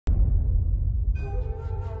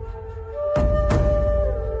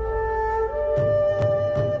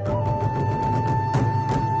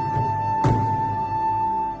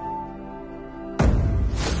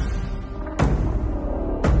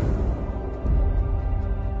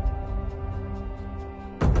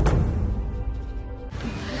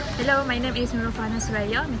Hello, my name is Nurul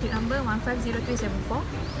Suraya, matric number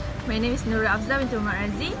 150374. My name is Nurul Afza, Binti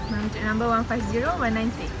Radzi, matric number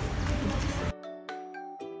 150196.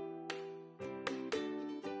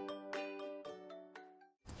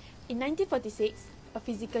 In 1946, a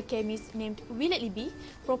physical chemist named Willard Libby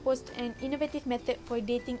proposed an innovative method for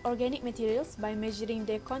dating organic materials by measuring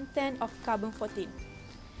their content of carbon-14.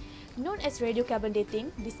 Known as radiocarbon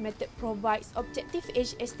dating, this method provides objective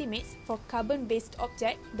age estimates for carbon-based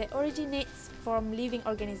objects that originates from living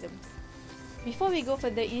organisms. Before we go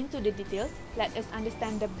further into the details, let us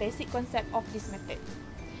understand the basic concept of this method.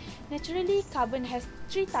 Naturally, carbon has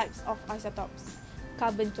three types of isotopes: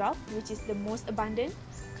 carbon-12, which is the most abundant,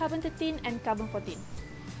 carbon-13 and carbon-14.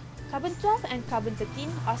 Carbon-12 and carbon-13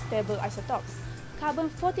 are stable isotopes.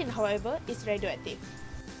 Carbon-14, however, is radioactive.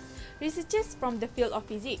 Researchers from the field of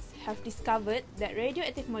physics have discovered that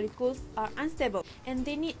radioactive molecules are unstable and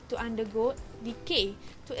they need to undergo decay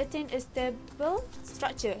to attain a stable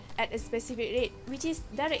structure at a specific rate, which is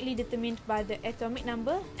directly determined by the atomic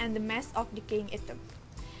number and the mass of decaying atom.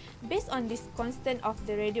 Based on this constant of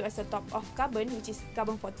the radioisotope of carbon, which is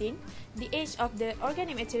carbon-14, the age of the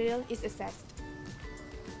organic material is assessed.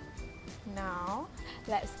 Now,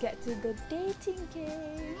 let's get to the dating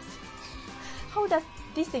games. How does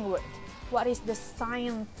this thing work? What is the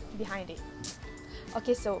science behind it?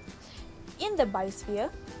 Okay, so in the biosphere,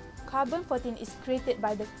 carbon-14 is created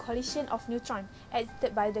by the collision of neutrons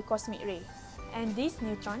excited by the cosmic ray, and this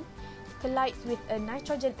neutron collides with a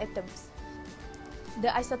nitrogen atoms. The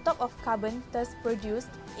isotope of carbon thus produced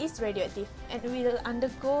is radioactive and will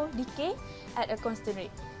undergo decay at a constant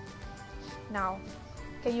rate. Now,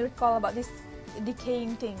 can you recall about this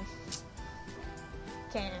decaying thing?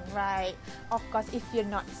 Can, right? Of course, if you're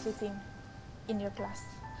not sleeping in your class.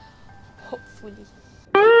 Hopefully.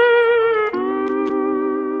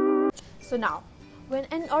 So now, when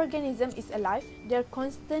an organism is alive, they're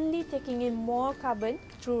constantly taking in more carbon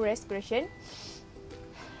through respiration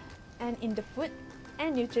and in the food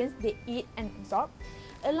and nutrients they eat and absorb,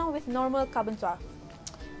 along with normal carbon-12.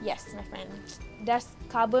 Yes, my friend, there's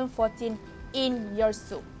carbon-14 in your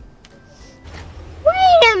soup.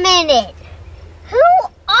 Wait a minute! Who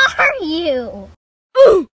are you?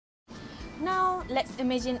 Now, let's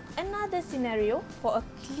imagine another scenario for a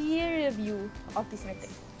clearer view of this method.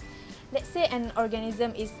 Let's say an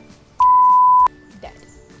organism is dead.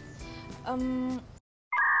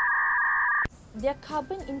 Their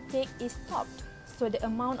carbon intake is stopped, so the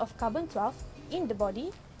amount of carbon-12 in the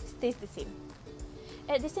body stays the same.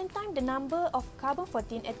 At the same time, the number of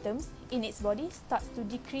carbon-14 atoms in its body starts to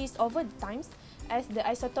decrease over the times as the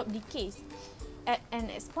isotope decays at an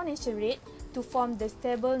exponential rate to form the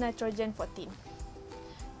stable nitrogen-14.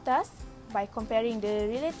 Thus, by comparing the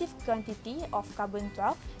relative quantity of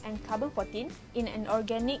carbon-12 and carbon-14 in an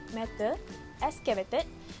organic matter excavated,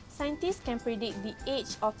 scientists can predict the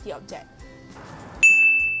age of the object.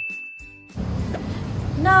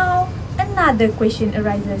 Now, another question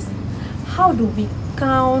arises. How do we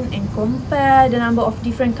count and compare the number of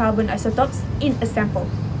different carbon isotopes in a sample?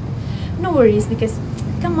 No worries, because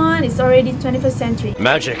come on, it's already 21st century.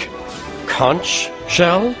 Magic. Conch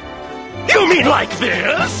shell? You mean like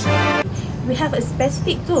this? We have a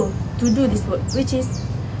specific tool to do this work, which is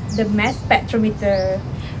the mass spectrometer.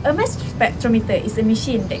 A mass spectrometer is a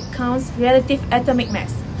machine that counts relative atomic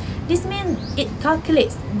mass. This means it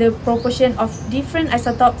calculates the proportion of different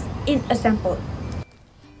isotopes in a sample.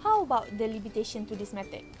 How about the limitation to this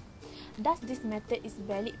method? Does this method is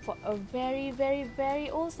valid for a very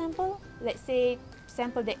old sample? Let's say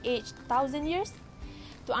sample that aged 1000 years?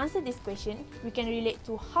 To answer this question, we can relate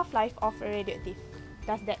to half-life of a radioactive.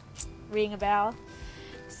 Does that ring a bell?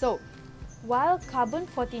 So, while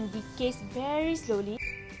carbon-14 decays very slowly,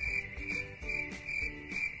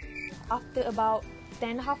 after about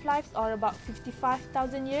 10 half-lives or about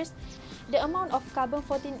 55,000 years, the amount of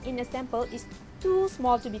carbon-14 in a sample is too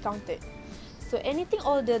small to be counted. So anything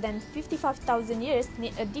older than 55,000 years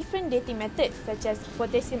need a different dating method, such as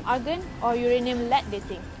potassium argon or uranium lead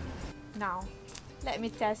dating. Now, let me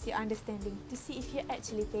test your understanding to see if you're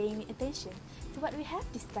actually paying attention to what we have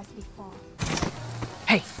discussed before.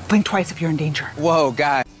 Hey, blink twice if you're in danger. Whoa,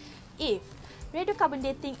 guys. If radiocarbon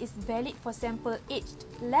dating is valid for sample aged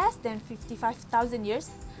less than 55,000 years,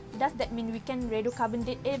 does that mean we can radiocarbon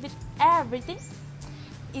date everything?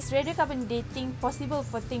 Is radiocarbon dating possible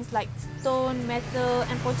for things like stone, metal,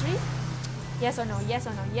 and pottery? Yes or no? Yes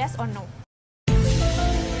or no? Yes or no?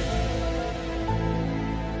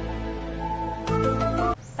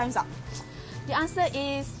 Time's up. The answer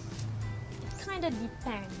is, it kind of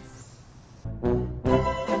depends.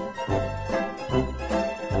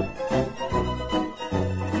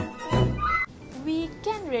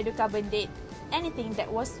 radiocarbon date anything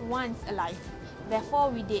that was once alive. Therefore,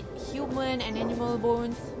 we date human and animal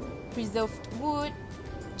bones, preserved wood,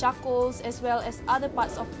 charcoals, as well as other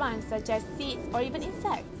parts of plants such as seeds or even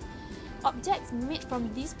insects. Objects made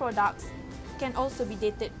from these products can also be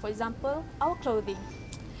dated, for example, our clothing.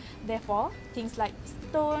 Therefore, things like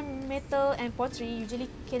stone, metal and pottery usually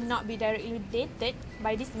cannot be directly dated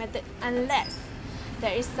by this method unless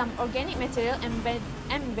there is some organic material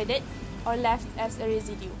embedded or left as a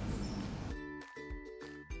residue.